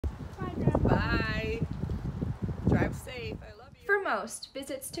Bye. Drive safe. I love you. For most,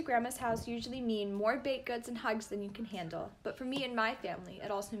 visits to Grandma's house usually mean more baked goods and hugs than you can handle. But for me and my family,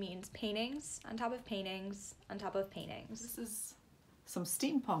 it also means paintings on top of paintings on top of paintings. This is some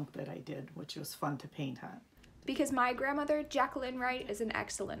steampunk that I did, which was fun to paint on. Because my grandmother, Jacqueline Wright, is an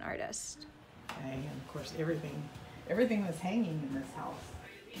excellent artist. Okay, and of course everything was hanging in this house.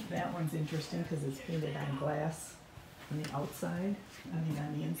 That one's interesting because it's painted on glass on the outside,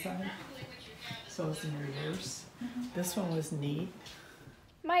 on the inside. So it's in reverse. This one was neat.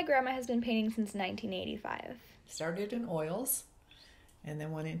 My grandma has been painting since 1985. Started in oils and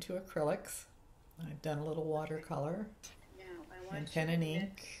then went into acrylics. I've done a little watercolor and pen and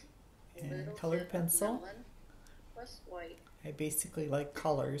ink and colored pencil. I basically like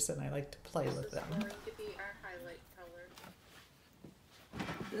colors and I like to play with them.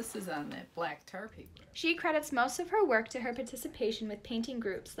 This is on that black tar paper. She credits most of her work to her participation with painting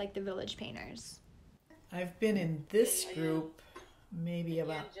groups like the Village Painters. I've been in this group maybe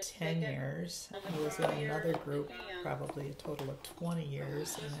about 10 years. I was in another group probably a total of 20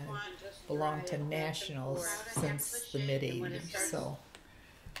 years, and I belonged to Nationals since the mid-80s, so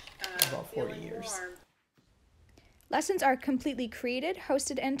about 40 years. Lessons are completely created,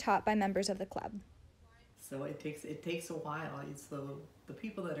 hosted, and taught by members of the club. So it takes a while. It's the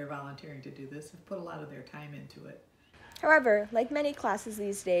people that are volunteering to do this have put a lot of their time into it. However, like many classes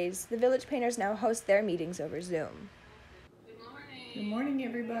these days, the Village Painters now host their meetings over Zoom. Good morning,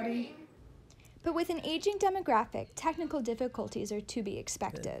 everybody. But with an aging demographic, technical difficulties are to be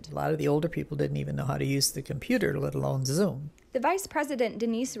expected. A lot of the older people didn't even know how to use the computer, let alone Zoom. The Vice President,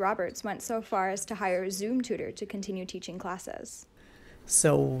 Denise Roberts, went so far as to hire a Zoom tutor to continue teaching classes.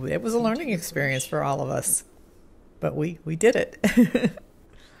 So it was a learning experience for all of us, but we did it.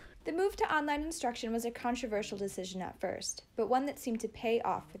 The move to online instruction was a controversial decision at first, but one that seemed to pay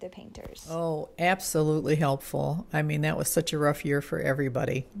off for the painters. Oh, absolutely helpful. I mean, that was such a rough year for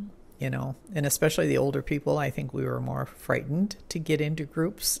everybody, you know, and especially the older people. I think we were more frightened to get into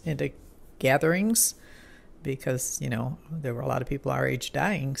groups, into gatherings, because, you know, there were a lot of people our age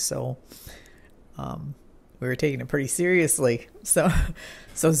dying, so we were taking it pretty seriously. So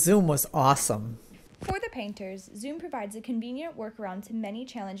Zoom was awesome. For the painters, Zoom provides a convenient workaround to many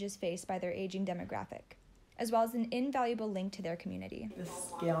challenges faced by their aging demographic, as well as an invaluable link to their community.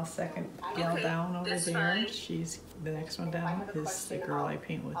 This second gal down over there, the next one down is the girl I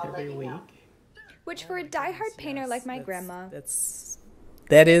paint with every week. Which for a die-hard painter like my grandma,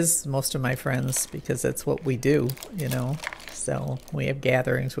 that is most of my friends, because that's what we do, you know. So we have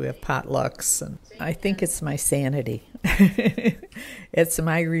gatherings, we have potlucks, and I think it's my sanity. It's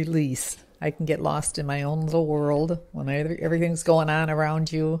my release. I can get lost in my own little world. When everything's going on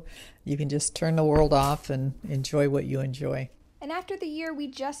around you, you can just turn the world off and enjoy what you enjoy. And after the year we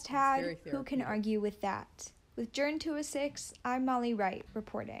just had, who can argue with that? With Journ 206, I'm Molly Wright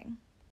reporting.